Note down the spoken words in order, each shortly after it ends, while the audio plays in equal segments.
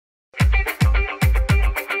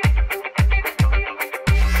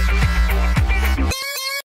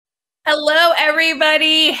Hello,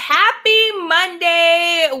 everybody. Happy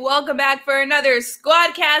Monday. Welcome back for another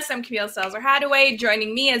SQUADCast. I'm Camille Salzer-Hadaway.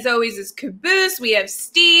 Joining me, as always, is Caboose. We have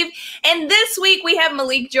Steve. And this week, we have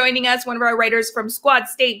Malik joining us, one of our writers from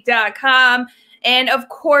SquadState.com. And, of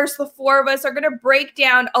course, the four of us are going to break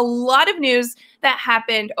down a lot of news that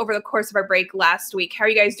happened over the course of our break last week. How are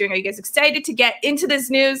you guys doing? Are you guys excited to get into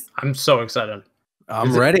this news? I'm so excited.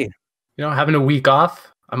 I'm ready. Having a week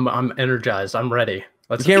off, I'm energized. I'm ready.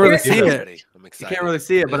 You can't really see it. I'm excited. You can't really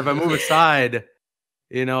see it, but if I move aside,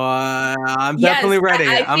 I'm definitely ready.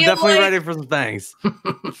 I'm definitely ready for some things.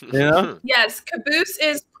 Yes, Caboose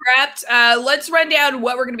is prepped. Let's run down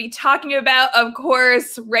what we're going to be talking about. Of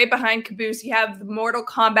course, right behind Caboose, you have the Mortal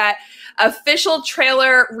Kombat official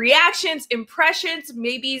trailer reactions, impressions,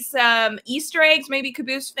 maybe some Easter eggs maybe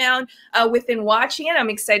Caboose found within watching it. I'm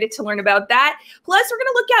excited to learn about that. Plus, we're going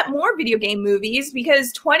to look at more video game movies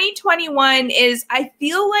because 2021 is, I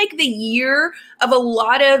feel like, the year of a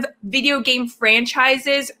lot of video game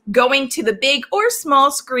franchises going to the big or small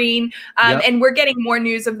screen, and we're getting more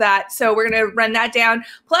news of that. So we're going to run that down.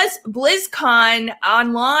 Plus, BlizzCon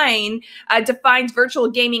online defines virtual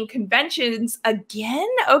gaming conventions again.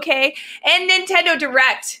 Okay. And Nintendo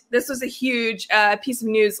Direct. This was a huge piece of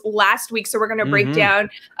news last week. So we're going to break down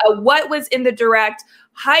what was in the Direct,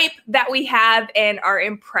 hype that we have, and our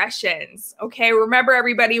impressions. Okay, remember,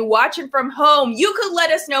 everybody watching from home, you could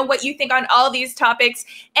let us know what you think on all these topics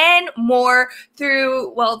and more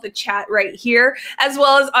through, well, the chat right here, as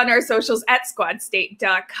well as on our socials at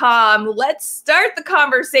squadstate.com. Let's start the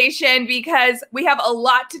conversation because we have a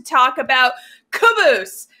lot to talk about.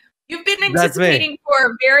 Caboose, you've been anticipating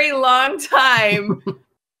for a very long time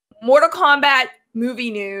Mortal Kombat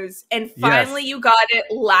movie news, and finally you got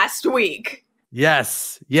it last week.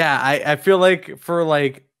 Yes. Yeah. I feel like for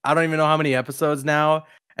I don't even know how many episodes now.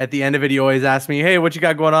 At the end of it, you always ask me, hey, what you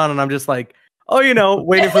got going on? And I'm just like, oh,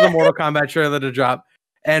 waiting for the Mortal Kombat trailer to drop.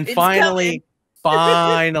 And finally,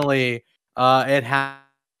 it happened.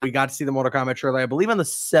 We got to see the Mortal Kombat trailer, I believe on the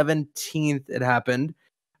 17th it happened.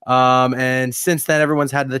 And since then,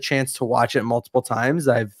 everyone's had the chance to watch it multiple times.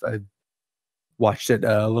 I've watched it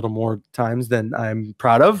a little more times than I'm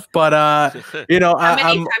proud of, but how many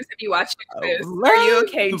times have you watched it? Are you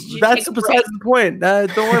okay? That's besides the point.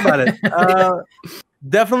 Don't worry about it.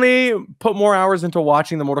 Definitely put more hours into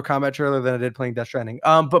watching the Mortal Kombat trailer than I did playing Death Stranding.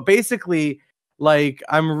 But basically,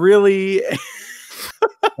 I'm really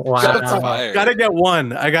gotta get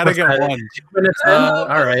one. I gotta get one. 2 minutes in.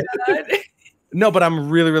 All right. No, but I'm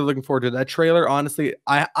really, really looking forward to that trailer. Honestly,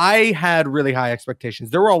 I had really high expectations.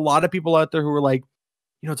 There were a lot of people out there who were like,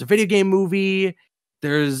 it's a video game movie.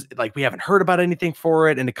 There's we haven't heard about anything for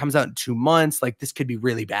it, and it comes out in 2 months. This could be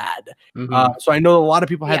really bad. So I know a lot of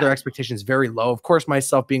people had their expectations very low. Of course,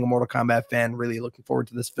 myself being a Mortal Kombat fan, really looking forward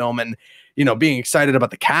to this film, and being excited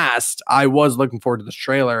about the cast. I was looking forward to this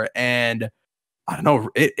trailer, and I don't know,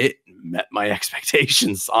 it met my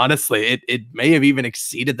expectations. Honestly, it may have even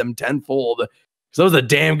exceeded them tenfold. So it was a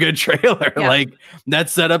damn good trailer. Yeah. That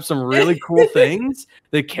set up some really cool things.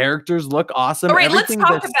 The characters look awesome. All right, let's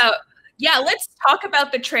talk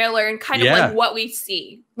about the trailer and kind of what we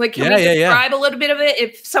see. Can we describe a little bit of it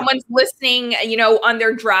if someone's listening, on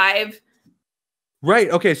their drive? Right.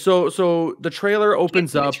 Okay. So the trailer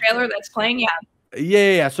opens up. The trailer that's playing,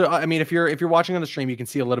 Yeah. So I mean, if you're watching on the stream, you can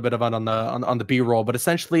see a little bit of it on the B-roll. But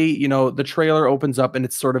essentially, the trailer opens up and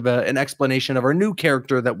it's sort of an explanation of our new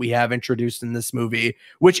character that we have introduced in this movie,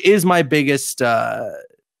 which is my biggest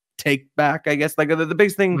take back, I guess. The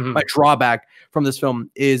biggest thing, my drawback from this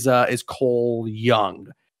film is Cole Young.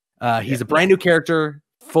 He's a brand new character,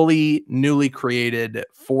 fully newly created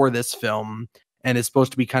for this film, and is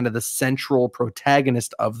supposed to be kind of the central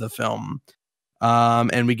protagonist of the film.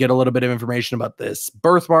 And we get a little bit of information about this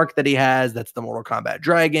birthmark that he has. That's the Mortal Kombat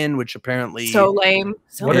dragon, which apparently so lame.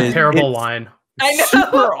 What a terrible line. I know.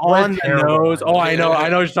 Super on the nose. Oh, I know. I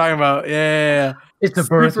know what you're talking about. Yeah. It's a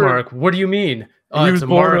birthmark. What do you mean? Oh, it's a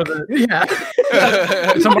mark. Yeah.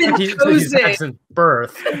 It's a mark. He's accent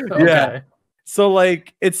birth. Okay. Yeah. So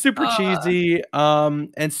it's super cheesy,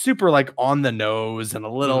 and super on the nose, and a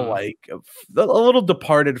little a little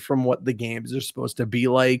departed from what the games are supposed to be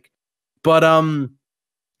like. But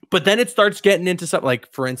then it starts getting into something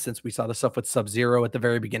for instance, we saw the stuff with Sub-Zero at the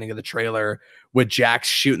very beginning of the trailer with Jax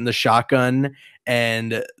shooting the shotgun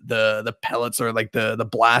and the pellets or the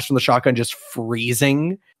blast from the shotgun just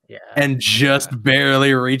freezing and just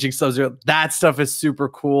barely reaching Sub-Zero. That stuff is super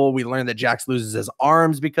cool. We learned that Jax loses his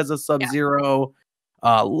arms because of Sub-Zero.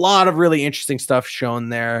 A lot of really interesting stuff shown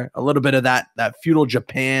there. A little bit of that feudal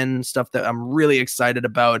Japan stuff that I'm really excited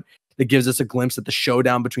about. That gives us a glimpse at the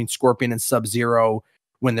showdown between Scorpion and Sub-Zero,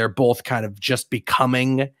 when they're both kind of just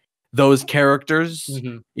becoming those characters,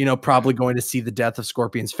 you know, probably going to see the death of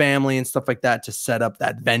Scorpion's family and stuff like that to set up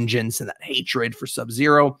that vengeance and that hatred for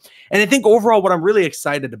Sub-Zero. And I think overall what I'm really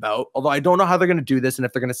excited about, although I don't know how they're going to do this and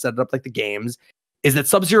if they're going to set it up like the games, is that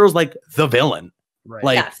Sub-Zero's like the villain. Right.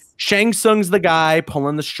 Like Shang Tsung's the guy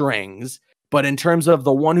pulling the strings, but in terms of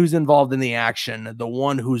the one who's involved in the action, the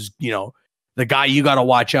one who's, you know, the guy you got to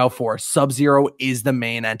watch out for, Sub-Zero is the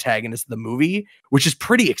main antagonist of the movie, which is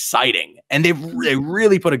pretty exciting. And they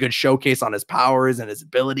really put a good showcase on his powers and his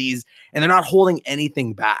abilities, and they're not holding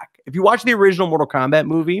anything back. If you watch the original Mortal Kombat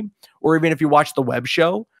movie, or even if you watch the web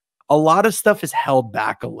show, a lot of stuff is held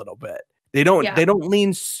back a little bit. They don't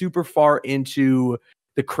lean super far into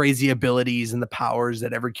the crazy abilities and the powers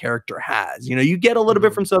that every character has. You know, you get a little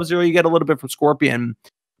bit from Sub-Zero, you get a little bit from Scorpion,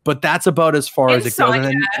 but that's about as far as it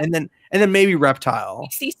goes. And then maybe Reptile.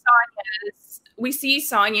 We see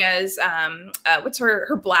Sonya's what's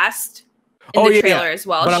her blast in the trailer as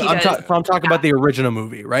well. But I'm talking about the original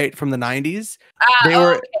movie, right? From the 90s. They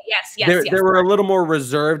were a little more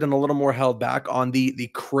reserved and a little more held back on the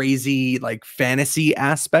crazy like fantasy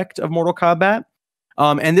aspect of Mortal Kombat.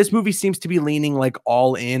 And this movie seems to be leaning like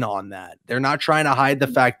all in on that. They're not trying to hide the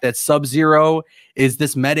fact that Sub-Zero is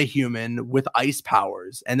this metahuman with ice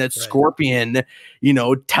powers and that Scorpion, you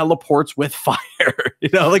know, teleports with fire. You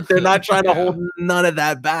know, like they're not trying to hold none of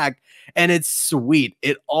that back. And it's sweet.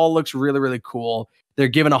 It all looks really, really cool. They're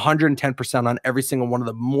giving 110% on every single one of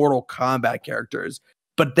the Mortal Kombat characters.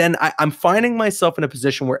 But then I'm finding myself in a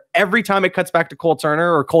position where every time it cuts back to Cole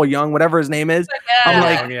Turner or Cole Young, whatever his name is, I'm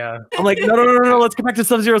like, no, let's get back to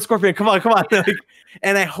Sub-Zero Scorpion. Come on. Like,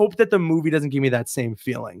 and I hope that the movie doesn't give me that same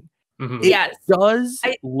feeling. It does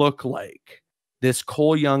look like this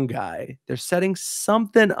Cole Young guy, they're setting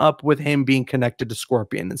something up with him being connected to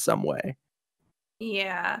Scorpion in some way.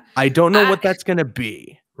 Yeah. I don't know what that's going to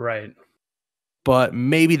be. Right. But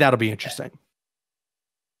maybe that'll be interesting.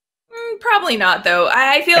 Probably not, though.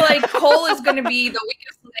 I feel like Cole is going to be the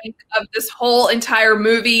weakest link of this whole entire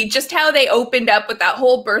movie. Just how they opened up with that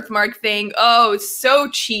whole birthmark thing. Oh, so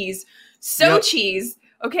cheese. Cheese.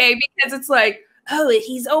 Okay, because it's like, oh,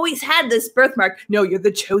 he's always had this birthmark. No, you're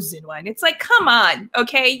the chosen one. It's like, come on,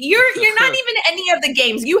 okay? You're not even any of the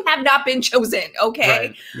games. You have not been chosen, okay?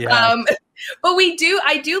 Right. Yeah. But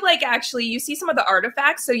I do like, actually, you see some of the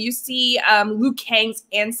artifacts. So you see Liu Kang's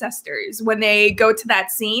ancestors when they go to that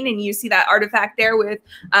scene, and you see that artifact there with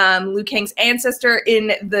Liu Kang's ancestor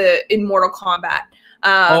in Mortal Kombat.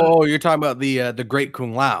 You're talking about the Great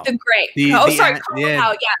Kung Lao. The Great. Kung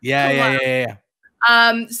Lao. Yeah.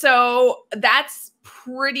 So that's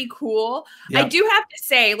pretty cool. Yep. I do have to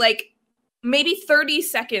say, like, maybe 30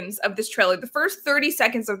 seconds of this trailer, the first 30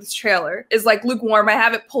 seconds of this trailer is like lukewarm. I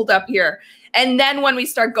have it pulled up here. And then when we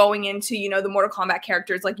start going into, you know, the Mortal Kombat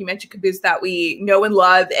characters, like you mentioned, Caboose, that we know and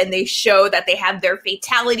love, and they show that they have their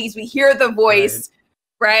fatalities. We hear the voice,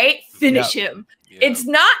 right? Finish him. Yeah. It's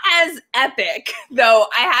not as epic, though,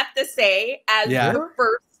 I have to say, as the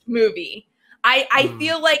first movie. I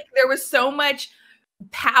feel like there was so much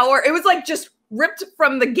power. It was like just ripped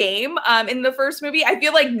from the game in the first movie. I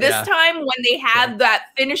feel like this time when they have that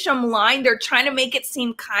finish 'em line, they're trying to make it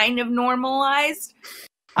seem kind of normalized.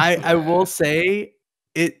 I will say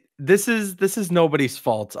this is nobody's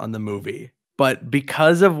fault on the movie, but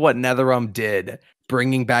because of what NetherRealm did,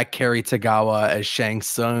 bringing back Kerry Tagawa as Shang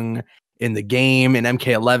Tsung in the game in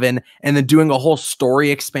MK11, and then doing a whole story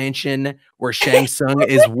expansion where Shang Tsung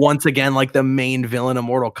is once again like the main villain of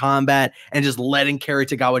Mortal Kombat, and just letting Kerry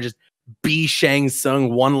Tagawa just be Shang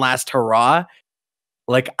Tsung one last hurrah.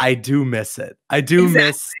 Like, I do miss it. I do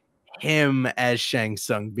miss him as Shang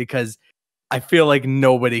Tsung, because I feel like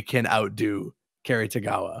nobody can outdo Kerry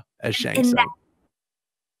Tagawa as Shang Tsung.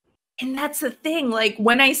 And that's the thing. Like,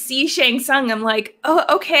 when I see Shang Tsung, I'm like, oh,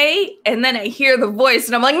 okay. And then I hear the voice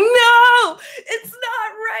and I'm like, no, it's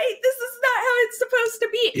not right. This is not how it's supposed to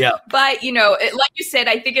be. Yeah. But, you know, like you said,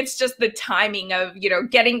 I think it's just the timing of, you know,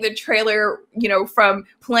 getting the trailer, you know, from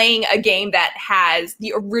playing a game that has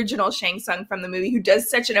the original Shang Tsung from the movie, who does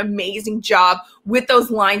such an amazing job with those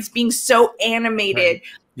lines being so animated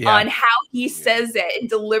on how he says it and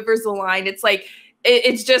delivers the line. It's like,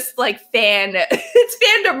 it's just like it's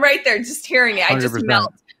fandom right there. Just hearing it, 100%. I just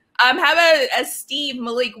melt. How about Steve,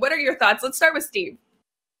 Malik? What are your thoughts? Let's start with Steve.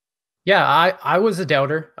 Yeah, I was a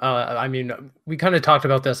doubter. I mean, we kind of talked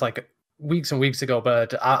about this like weeks and weeks ago,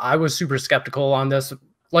 but I was super skeptical on this,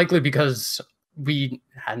 likely because we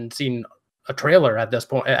hadn't seen a trailer at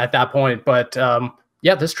that point. But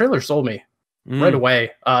yeah, this trailer sold me right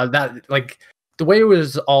away. That, like, the way it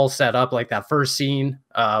was all set up, like that first scene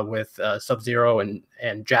with Sub-Zero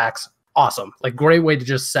and Jax awesome. Like great way to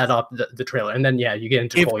just set up the trailer. And then you get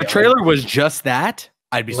into if Cole the Young. trailer was just that,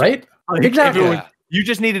 I'd be right. Like, Exactly. You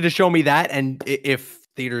just needed to show me that, and if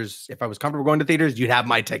I was comfortable going to theaters, you'd have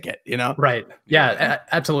my ticket, you know? Right. Yeah,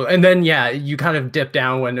 absolutely. And then you kind of dip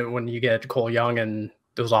down when you get Cole Young and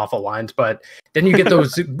those awful lines, but then you get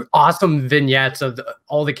those awesome vignettes of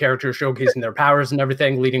all the characters showcasing their powers and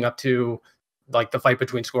everything leading up to like the fight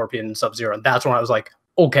between Scorpion and Sub-Zero. And that's when I was like,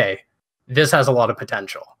 okay, this has a lot of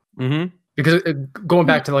potential. Mm-hmm. Because going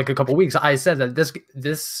back to like a couple weeks, I said that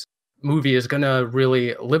this movie is going to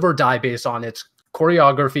really live or die based on its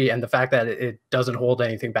choreography and the fact that it doesn't hold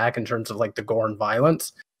anything back in terms of like the gore and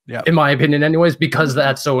violence. Yeah, in my opinion, anyways, because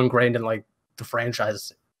that's so ingrained in like the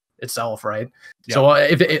franchise itself, right? Yep. So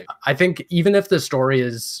I think even if the story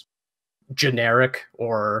is generic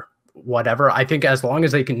or whatever, I think as long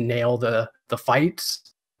as they can nail the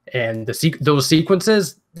fights and those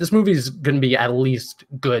sequences, this movie is going to be at least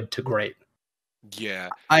good to great. Yeah,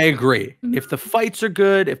 I agree. If the fights are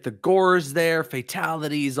good, if the gore is there,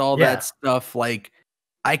 fatalities, all that stuff, like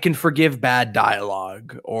I can forgive bad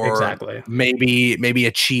dialogue or maybe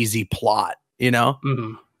a cheesy plot, you know?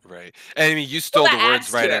 Mm-hmm. Right. And I mean, you stole the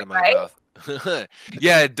words right out of my mouth.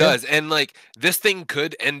 Yeah, it does. And like this thing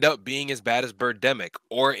could end up being as bad as Birdemic,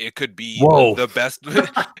 or it could be the best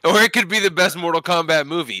or it could be the best Mortal Kombat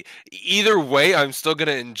movie. Either way, I'm still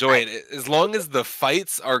gonna enjoy it as long as the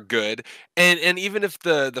fights are good. And even if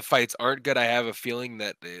the fights aren't good, I have a feeling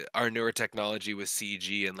that our newer technology with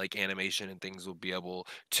CG and like animation and things will be able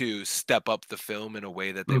to step up the film in a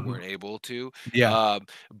way that they weren't able to. Yeah.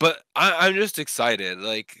 But I'm just excited.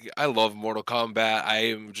 Like I love Mortal Kombat.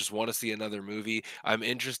 I just want to see another movie. I'm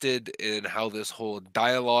interested in how this whole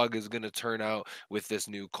dialogue is going to turn out with this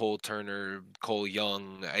new Cole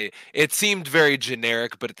Young. It seemed very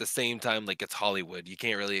generic, but at the same time, like it's Hollywood. You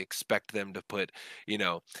can't really expect them to put,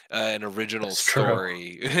 an original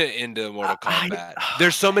story into Mortal Kombat.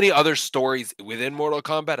 There's so many other stories within Mortal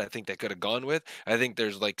Kombat I think they could have gone with. I think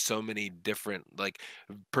there's like so many different like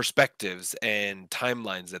perspectives and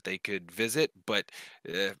timelines that they could visit, but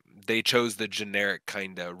they chose the generic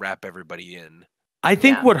kind of wrap everybody in. I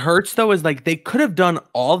think what hurts though is like they could have done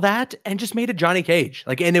all that and just made it Johnny Cage,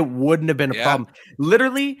 like, and it wouldn't have been a problem.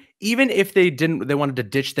 Literally, even if they wanted to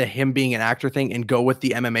ditch the him being an actor thing and go with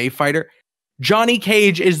the MMA fighter. Johnny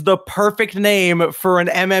Cage is the perfect name for an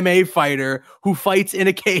MMA fighter who fights in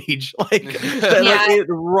a cage. Like, like it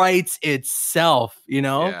writes itself, you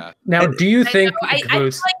know? Yeah. Now, do you think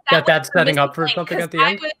that's setting up for something at the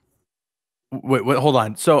end? Wait, hold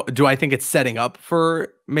on. So do I think it's setting up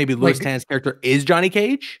for maybe Louis Tan's character is Johnny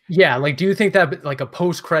Cage? Yeah, like do you think that like a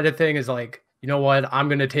post-credit thing is like, you know what, I'm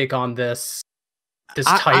gonna take on this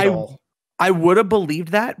title? I would have believed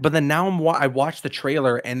that, but then now I watched the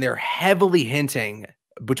trailer and they're heavily hinting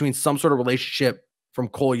between some sort of relationship from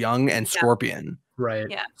Cole Young and Scorpion. Right.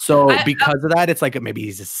 Yeah. So because of that, it's like maybe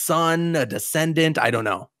he's a son, a descendant. I don't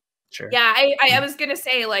know. Sure. Yeah, I was gonna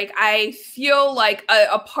say, like, I feel like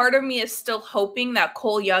a part of me is still hoping that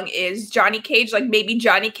Cole Young is Johnny Cage. Like maybe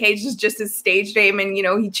Johnny Cage is just his stage name and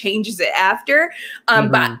he changes it after.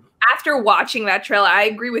 But after watching that trailer, I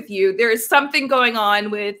agree with you. There is something going on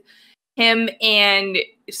with him and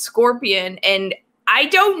Scorpion, and I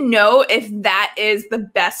don't know if that is the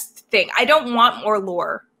best thing. I don't want more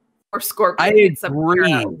lore for Scorpion. I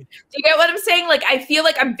agree. Do you get what I'm saying? Like, I feel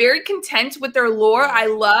like I'm very content with their lore. I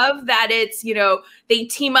love that it's, they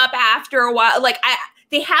team up after a while. Like,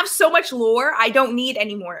 they have so much lore. I don't need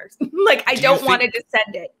any more. Like, I don't want to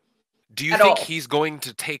descend it. Do you think he's going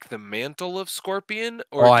to take the mantle of Scorpion,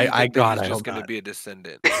 or do you think he's just going to be a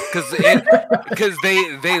descendant? Because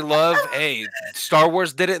they love, hey, Star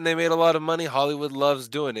Wars did it and they made a lot of money. Hollywood loves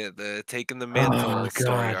doing it, taking the mantle of the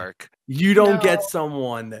story arc. You don't get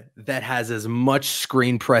someone that has as much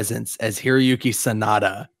screen presence as Hiroyuki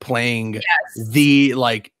Sanada playing the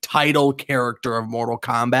like title character of Mortal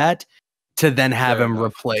Kombat to then have him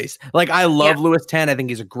replace. Like, I love Louis Tan. I think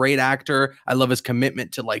he's a great actor. I love his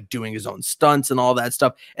commitment to like doing his own stunts and all that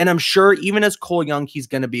stuff. And I'm sure even as Cole Young, he's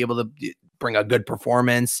going to be able to bring a good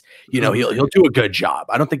performance. He'll do a good job.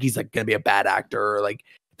 I don't think he's like going to be a bad actor or like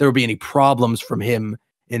there will be any problems from him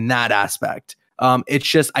in that aspect. It's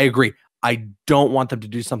just, I agree. I don't want them to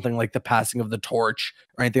do something like the passing of the torch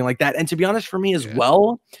or anything like that. And to be honest, for me as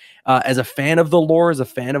well, as a fan of the lore, as a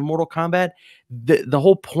fan of Mortal Kombat, the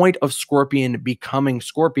whole point of Scorpion becoming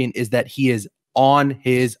Scorpion is that he is on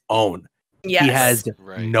his own. Yes. He has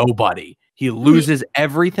nobody. He loses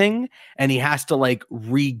everything and he has to like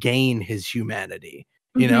regain his humanity.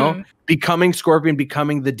 Becoming Scorpion,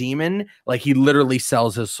 becoming the demon, like he literally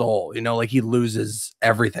sells his soul, like he loses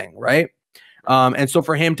everything, right? And so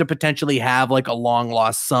for him to potentially have like a long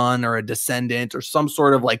lost son or a descendant or some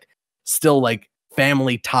sort of like still like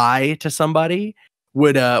family tie to somebody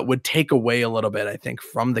would take away a little bit, I think,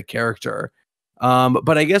 from the character.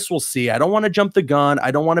 But I guess we'll see. I don't want to jump the gun.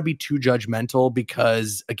 I don't want to be too judgmental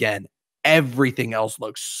because, again, everything else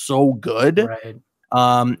looks so good. Right.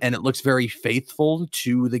 And it looks very faithful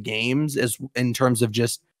to the games as in terms of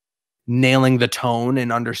just nailing the tone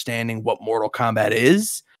and understanding what Mortal Kombat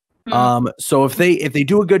is. So if they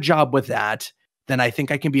do a good job with that, then I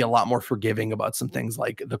think I can be a lot more forgiving about some things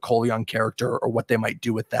like the Cole Young character or what they might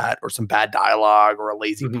do with that, or some bad dialogue or a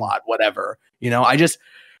lazy plot, whatever. You know,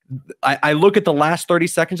 I look at the last 30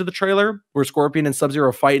 seconds of the trailer where Scorpion and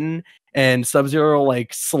Sub-Zero fighting, and Sub-Zero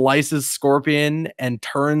like slices Scorpion and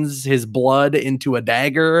turns his blood into a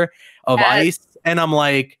dagger of ice. And I'm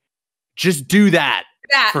like, just do that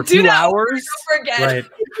for 2 hours. Right.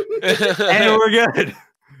 And we're good.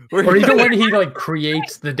 Or even when he like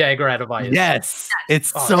creates the dagger out of ice. Yes. It's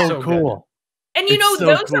so cool. And you know,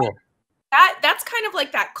 those are that's kind of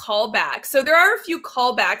like that callback. So there are a few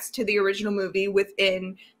callbacks to the original movie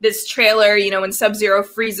within this trailer. You know, when Sub-Zero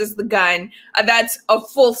freezes the gun, that's a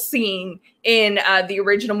full scene in the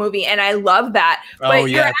original movie, and I love that. But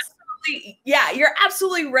you're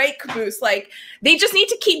absolutely right, Caboose. Like, they just need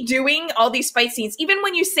to keep doing all these fight scenes. Even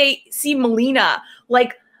when you see Melina,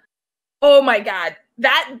 like, oh my god,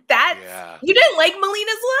 that you didn't like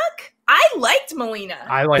Melina's look? I liked Melina.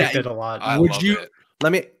 I liked it a lot.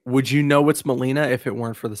 Would you know it's Melina if it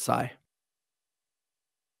weren't for the Psy?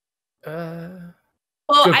 Well,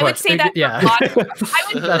 I would say that. Yeah,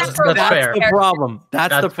 that's fair. The problem.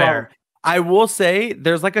 That's the problem. I will say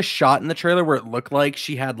there's like a shot in the trailer where it looked like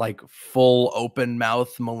she had like full open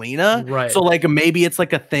mouth Melina. Right. So like maybe it's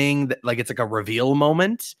like a thing that like it's like a reveal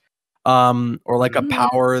moment, or like a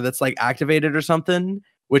power that's like activated or something,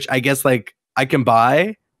 which I guess like I can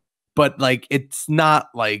buy, but like it's not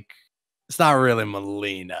really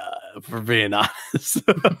Melina, for being honest.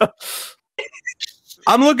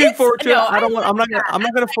 I'm looking forward to it. I'm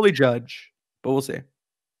not gonna fully judge, but we'll see.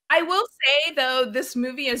 I will say though, this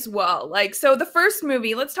movie as well. Like, so the first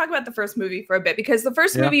movie, let's talk about the first movie for a bit, because the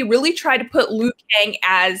first movie really tried to put Liu Kang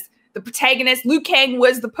as the protagonist. Liu Kang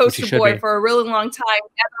was the poster boy for a really long time.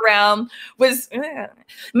 NetherRealm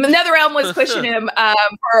was pushing him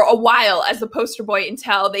for a while as the poster boy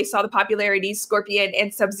until they saw the popularity Scorpion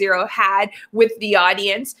and Sub-Zero had with the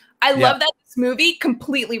audience. I love that this movie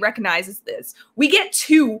completely recognizes this. We get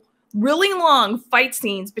 2 really long fight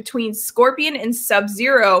scenes between Scorpion and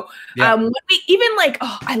Sub-Zero. I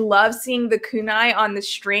love seeing the kunai on the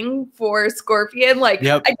string for Scorpion. Like,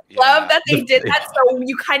 I love that they did that, so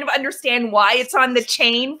you kind of understand why it's on the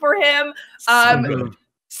chain for him.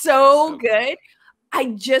 So good. I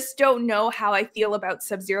just don't know how I feel about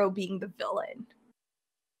Sub-Zero being the villain.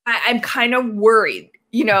 I'm kind of worried,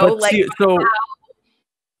 you know,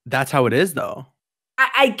 that's how it is, though.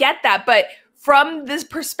 I get that, but from this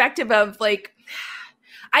perspective of like,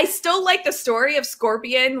 I still like the story of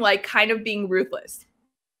Scorpion, like kind of being ruthless.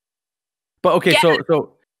 But okay,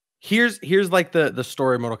 so here's like the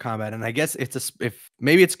story of Mortal Kombat, and I guess if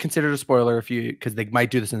maybe it's considered a spoiler because they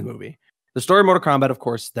might do this in the movie. The story of Mortal Kombat, of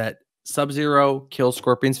course, that Sub-Zero kills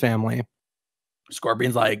Scorpion's family.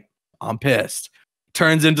 Scorpion's like, I'm pissed.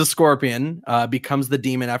 Turns into Scorpion, becomes the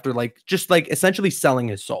demon after just essentially selling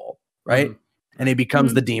his soul, right? And he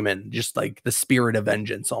becomes the demon, just like the spirit of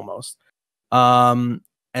vengeance almost. And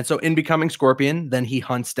so in becoming Scorpion, then he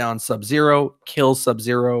hunts down Sub-Zero, kills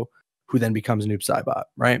Sub-Zero, who then becomes Noob Saibot,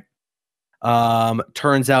 right?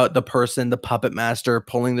 Turns out the puppet master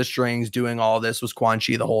pulling the strings, doing all this was Quan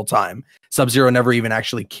Chi the whole time. Sub-Zero never even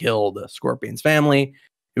actually killed Scorpion's family.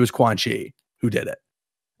 It was Quan Chi who did it.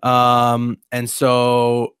 And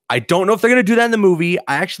so I don't know if they're going to do that in the movie.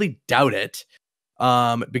 I actually doubt it.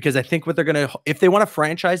 Because I think if they want to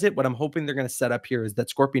franchise it, what I'm hoping they're going to set up here is that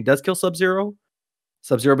Scorpion does kill Sub-Zero.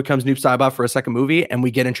 Sub-Zero becomes Noob Saibot for a second movie, and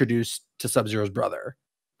we get introduced to Sub-Zero's brother,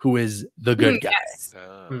 who is the good guy.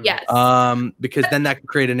 Yes. Because then that can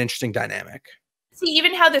create an interesting dynamic. See,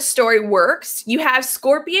 even how the story works, you have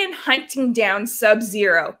Scorpion hunting down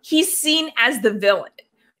Sub-Zero. He's seen as the villain.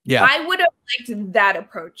 Yeah. I would have liked that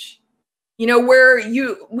approach. You know,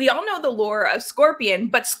 we all know the lore of Scorpion,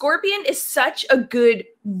 but Scorpion is such a good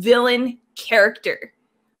villain character.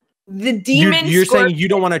 The demon. You're saying you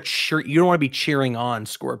don't want to be cheering on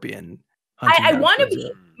Scorpion I want to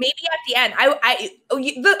be maybe at the end.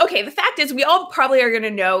 The fact is, we all probably are going to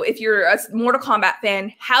know, if you're a Mortal Kombat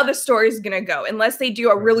fan, how the story is going to go, unless they do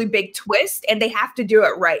a really big twist, and they have to do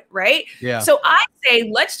it right? Yeah. So I say,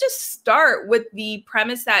 let's just start with the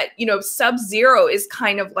premise that, Sub-Zero is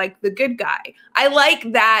kind of like the good guy. I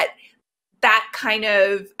like that kind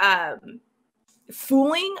of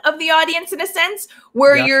fooling of the audience, in a sense,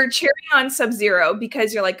 where you're cheering on Sub-Zero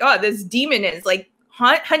because you're like, oh, this demon is like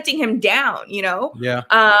hunting him down, Yeah.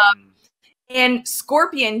 And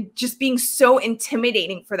Scorpion just being so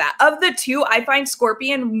intimidating for that. Of the two, I find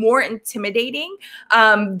Scorpion more intimidating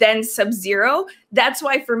than Sub-Zero. That's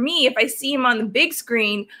why, for me, if I see him on the big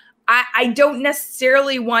screen, I don't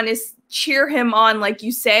necessarily want to cheer him on, like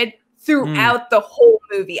you said, throughout the whole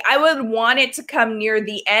movie. I would want it to come near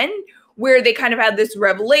the end, where they kind of have this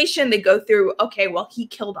revelation. They go through, okay, well, he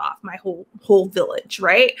killed off my whole village,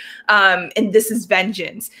 right? And this is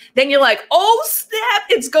vengeance. Then you're like, oh, snap,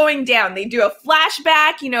 it's going down. They do a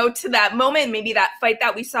flashback, to that moment, maybe that fight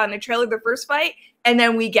that we saw in the trailer, the first fight, and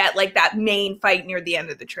then we get like that main fight near the end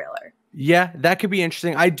of the trailer. Yeah, that could be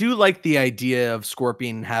interesting. I do like the idea of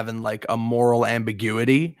Scorpion having like a moral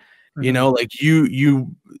ambiguity. Like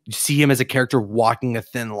you see him as a character walking a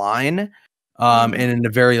thin line. And in a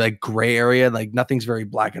very like gray area, like nothing's very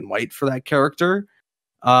black and white for that character.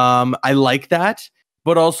 I like that,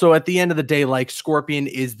 but also at the end of the day, like Scorpion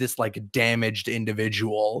is this like damaged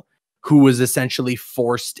individual who was essentially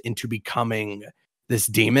forced into becoming this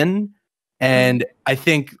demon. And I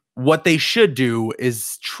think what they should do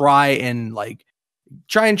is try and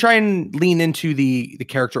lean into the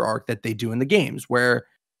character arc that they do in the games, where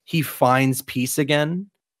he finds peace again.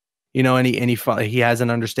 And he has an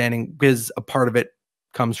understanding, because a part of it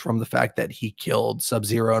comes from the fact that he killed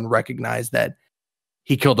Sub-Zero and recognized that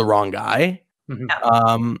he killed the wrong guy.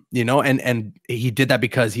 And he did that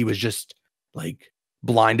because he was just like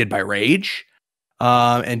blinded by rage,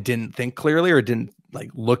 and didn't think clearly, or didn't like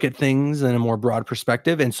look at things in a more broad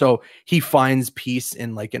perspective. And so he finds peace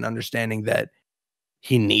in like an understanding that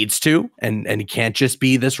he needs to, and he can't just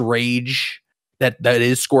be this rage that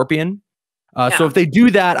is Scorpion. So if they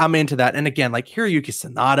do that, I'm into that. And again, like Hiroyuki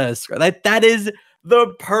Sanada, that is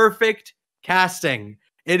the perfect casting.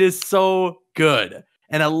 It is so good.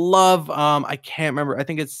 And I love, I can't remember, I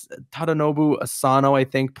think it's Tadanobu Asano, I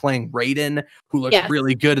think, playing Raiden, who looks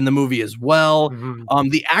really good in the movie as well.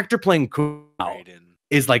 The actor playing Kumao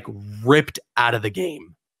is like ripped out of the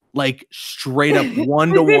game. Like straight up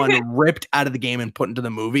 1-to-1 ripped out of the game and put into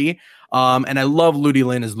the movie. And I love Ludi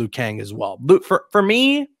Lin as Liu Kang as well. For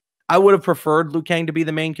me, I would have preferred Liu Kang to be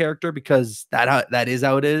the main character, because that is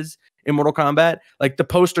how it is in Mortal Kombat. Like the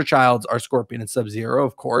poster childs are Scorpion and Sub-Zero,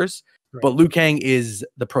 of course, but Liu Kang is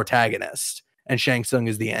the protagonist and Shang Tsung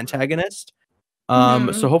is the antagonist.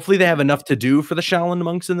 So hopefully they have enough to do for the Shaolin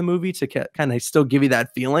monks in the movie to kind of still give you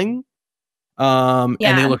that feeling. And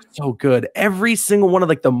they look so good. Every single one of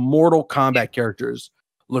like the Mortal Kombat characters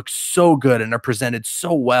looks so good and are presented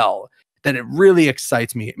so well that it really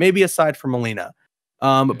excites me. Maybe aside from Melina.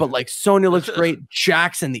 But like Sonya looks great.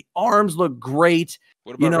 Jackson, the arms look great.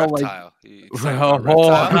 What about Reptile? Let's talk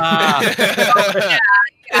about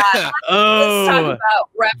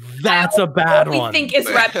Reptile. That's a bad one. We think is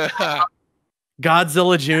Reptile.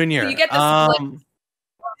 Godzilla Jr. So you get the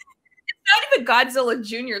it's not even Godzilla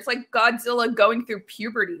Jr. It's like Godzilla going through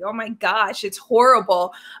puberty. Oh my gosh, it's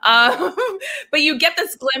horrible. But you get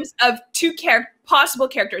this glimpse of two possible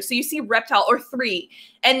characters. So you see Reptile, or three.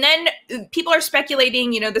 And then people are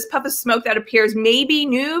speculating, this puff of smoke that appears, maybe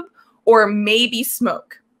Noob or maybe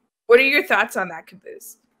Smoke. What are your thoughts on that,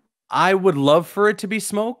 Caboose? I would love for it to be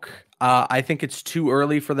Smoke. I think it's too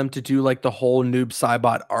early for them to do like the whole Noob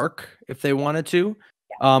Saibot arc if they wanted to.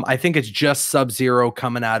 I think it's just Sub-Zero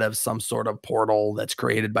coming out of some sort of portal that's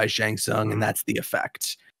created by Shang Tsung, and that's the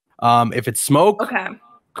effect. If it's Smoke,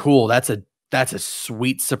 cool. That's a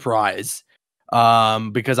sweet surprise.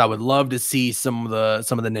 Because I would love to see some of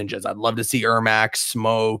the ninjas. I'd love to see Ermac,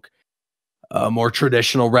 Smoke, a more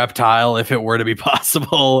traditional Reptile if it were to be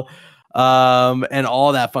possible. And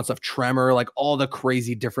all that fun stuff. Tremor, like all the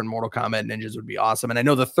crazy different Mortal Kombat ninjas would be awesome. And I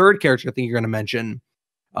know the third character I think you're going to mention,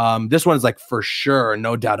 this one's like for sure,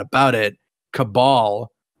 no doubt about it,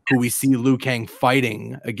 Cabal, who we see Liu Kang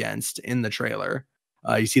fighting against in the trailer.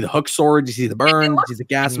 You see the hook sword, you see the burn, you see the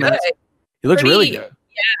gas mask. He looks really good.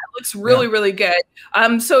 Yeah, it looks really good.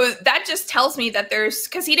 So that just tells me that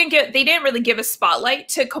because they didn't really give a spotlight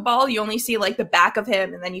to Cabal. You only see like the back of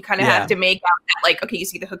him, and then you kind of have to make out that, like, okay, you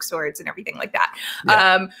see the hook swords and everything like that.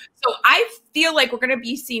 So I feel like we're gonna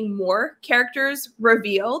be seeing more characters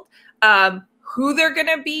revealed. Who they're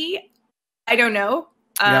gonna be, I don't know.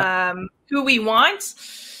 who we want,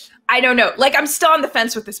 I don't know. Like, I'm still on the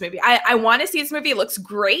fence with this movie. I want to see this movie. It looks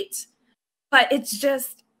great, but it's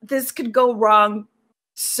just, this could go wrong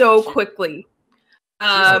so quickly.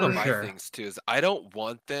 One of my things too is I don't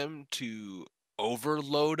want them to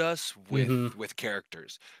overload us with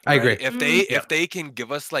characters. Right? I agree. If they can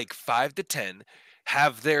give us like 5 to 10,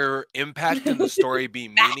 have their impact in the story be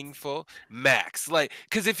meaningful, max. Like,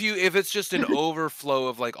 because if it's just an overflow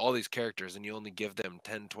of like all these characters and you only give them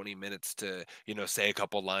 10-20 minutes to, you know, say a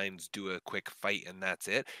couple lines, do a quick fight, and that's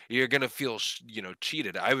it, you're gonna feel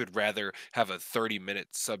cheated. I would rather have a 30-minute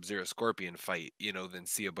Sub-Zero Scorpion fight, you know, than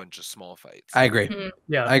see a bunch of small fights. I agree.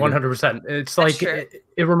 Yeah, 100%. It's like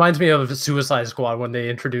it reminds me of Suicide Squad when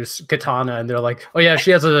they introduce Katana and they're like, oh yeah,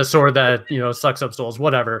 she has a sword that, you know, sucks up souls,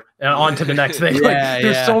 whatever, and on to the next thing.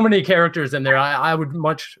 There's so many characters in there. I would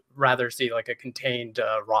much rather see like a contained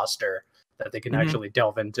roster that they can actually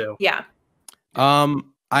delve into. Yeah. I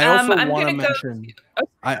also want to mention.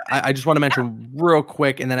 I just want to mention real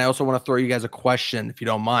quick, and then I also want to throw you guys a question if you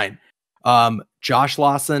don't mind. Josh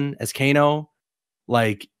Lawson as Kano,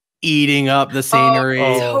 like eating up the scenery.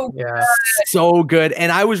 So good.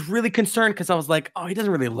 And I was really concerned because I was like, oh, he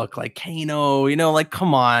doesn't really look like Kano. You know, like,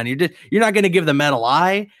 come on, you're not going to give the metal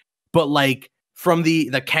eye, but like. From the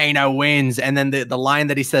Kano wins, and then the line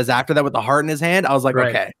that he says after that with the heart in his hand, I was like,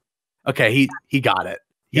 okay, he got it.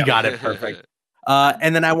 He got it perfect.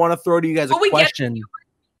 And then I want to throw to you guys a question.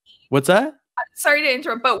 What's that? Sorry to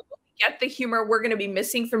interrupt, but will we get the humor we're going to be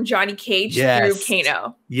missing from Johnny Cage through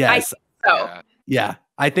Kano? Yes. Yeah,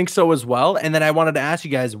 I think so as well. And then I wanted to ask you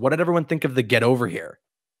guys, what did everyone think of the Get Over Here?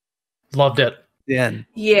 Loved it. Yeah,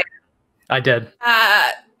 I did.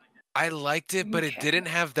 I liked it, but it didn't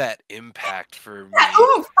have that impact for me.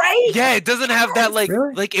 Oh, right? Yeah, it doesn't have that like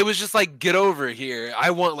it was just like get over here.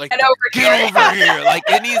 I want like get over here. Like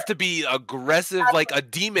it needs to be aggressive. Like a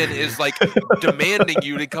demon is like demanding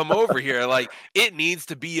you to come over here. Like it needs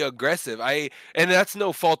to be aggressive. And that's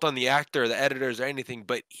no fault on the actor, or the editors, or anything,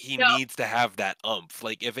 but he needs to have that umph.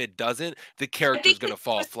 Like if it doesn't, the character's gonna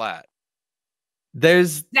fall flat.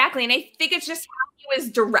 Exactly, and I think it's just how he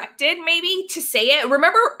was directed, maybe, to say it.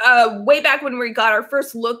 Remember, way back when we got our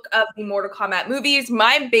first look of the Mortal Kombat movies,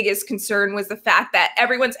 my biggest concern was the fact that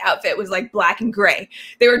everyone's outfit was like black and gray.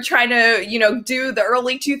 They were trying to, you know, do the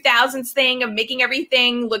early 2000s thing of making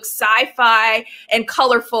everything look sci-fi and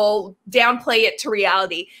colorful, downplay it to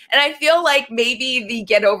reality. And I feel like maybe the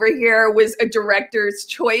Get Over Here was a director's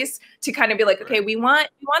choice to kind of be like, okay, we want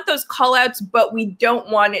those call outs, but we don't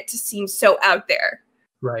want it to seem so out there.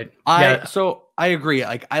 Right. So I agree.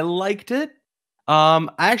 Like I liked it. I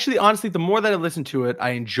actually, honestly, the more that I listen to it,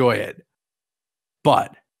 I enjoy it.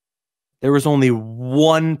 But there was only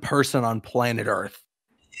one person on planet Earth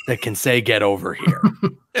that can say "Get over here,"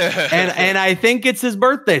 and I think it's his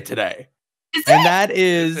birthday today, and that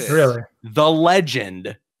is really the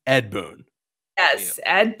legend Ed Boon. Yes,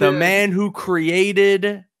 Ed Boon, the man who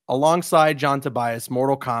created, alongside John Tobias,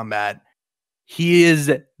 Mortal Kombat. He is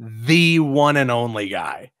the one and only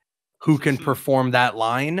guy who can perform that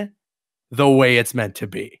line the way it's meant to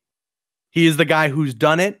be. He is the guy who's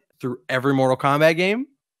done it through every Mortal Kombat game.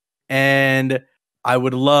 And I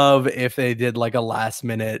would love if they did like a last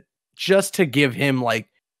minute just to give him like,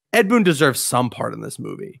 Ed Boon deserves some part in this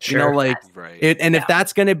movie. Sure. You know, like if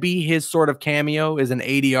that's going to be his sort of cameo, is an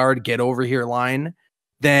 80-yard get over here line,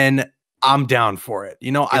 then I'm down for it.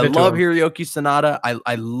 You know, I love Hiroyuki Sanada.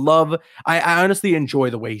 I honestly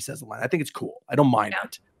enjoy the way he says the line. I think it's cool. I don't mind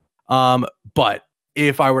it. But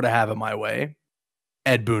if I were to have it my way,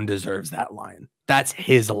 Ed Boon deserves that line. That's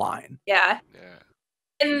his line. Yeah.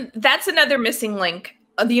 And that's another missing link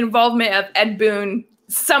of the involvement of Ed Boon.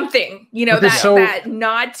 Something, you know, that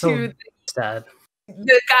nod to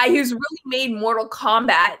the guy who's really made Mortal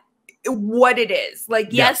Kombat what it is. Like,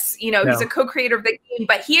 yes, you know, he's a co-creator of the game,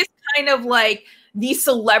 but he is kind of like the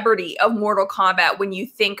celebrity of Mortal Kombat when you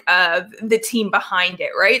think of the team behind it,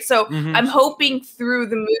 right? So I'm hoping through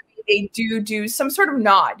the movie they do some sort of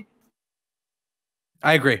nod.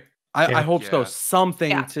 I agree. I hope so.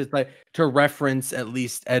 Something to reference at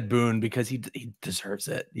least Ed Boon, because he deserves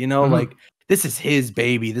it. You know, like this is his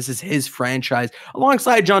baby. This is his franchise,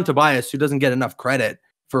 alongside John Tobias, who doesn't get enough credit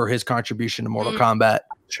for his contribution to Mortal Kombat.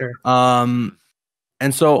 Sure.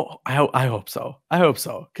 And so I hope so. I hope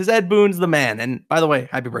so. Because Ed Boon's the man. And by the way,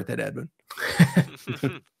 happy birthday to Ed Boon.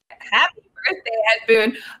 Happy birthday, Ed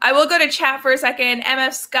Boon. I will go to chat for a second.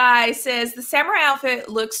 MF Sky says the samurai outfit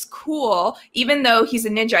looks cool, even though he's a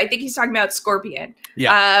ninja. I think he's talking about Scorpion.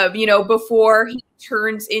 Yeah. You know, before he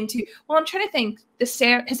turns into, well, I'm trying to think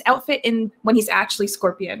his outfit in when he's actually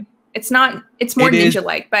Scorpion. It's not. It's more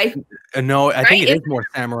ninja-like, but no, I think it is more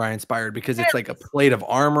samurai inspired because it's like a plate of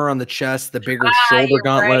armor on the chest, the bigger shoulder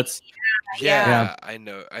gauntlets. Right. Yeah, I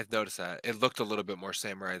know. I noticed that it looked a little bit more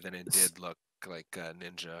samurai than it did look like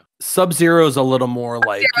ninja. Sub-Zero is a little more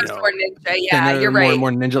like more ninja. Yeah, you're right.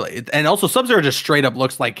 More ninja, and also Sub-Zero just straight up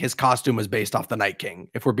looks like his costume was based off the Night King.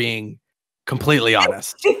 If we're being completely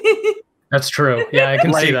honest, that's true. Yeah, I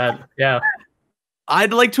can see that. Yeah.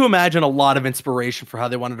 I'd like to imagine a lot of inspiration for how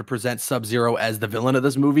they wanted to present Sub-Zero as the villain of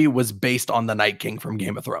this movie was based on the Night King from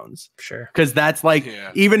Game of Thrones. Sure. Because that's like,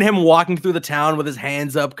 even him walking through the town with his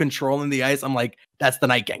hands up, controlling the ice. I'm like, that's the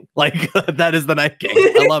Night King. Like, that is the Night King.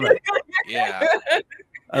 I love it. Yeah.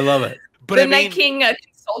 I love it. But the Night King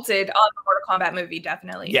consulted on the Mortal Kombat movie,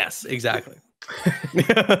 definitely. Yes, exactly.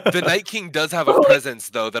 The Night King does have a presence,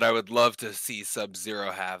 though, that I would love to see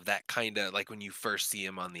Sub-Zero have. That kind of like when you first see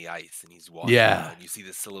him on the ice and he's walking out and you see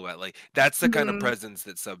the silhouette. Like that's the kind of presence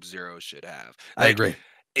that Sub-Zero should have. Like, I agree.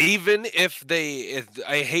 Even if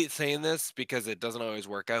I hate saying this because it doesn't always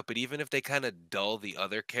work out, but even if they kind of dull the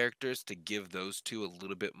other characters to give those two a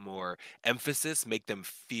little bit more emphasis, make them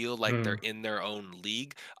feel like they're in their own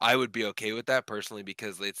league, I would be okay with that personally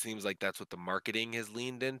because it seems like that's what the marketing has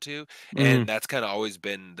leaned into. And that's kind of always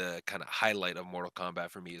been the kind of highlight of Mortal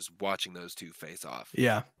Kombat for me is watching those two face off.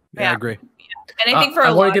 Yeah, I agree. Yeah. And I think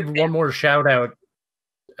I want to give one more shout out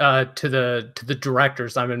to the director,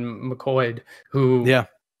 Simon McCoy, who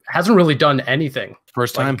hasn't really done anything.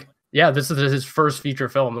 First time. Yeah, this is his first feature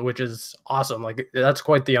film, which is awesome. Like that's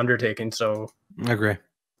quite the undertaking. So I agree.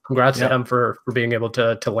 Congrats to him for being able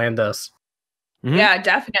to land this. Yeah,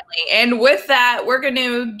 definitely. And with that, we're going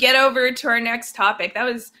to get over to our next topic.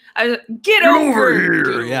 Get over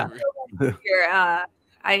here. Yeah. Here.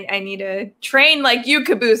 I need to train like you,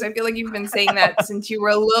 Caboose. I feel like you've been saying that since you were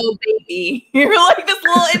a little baby. You're like this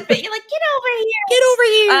little infant. You're like, get over here. Get over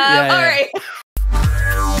here. All right.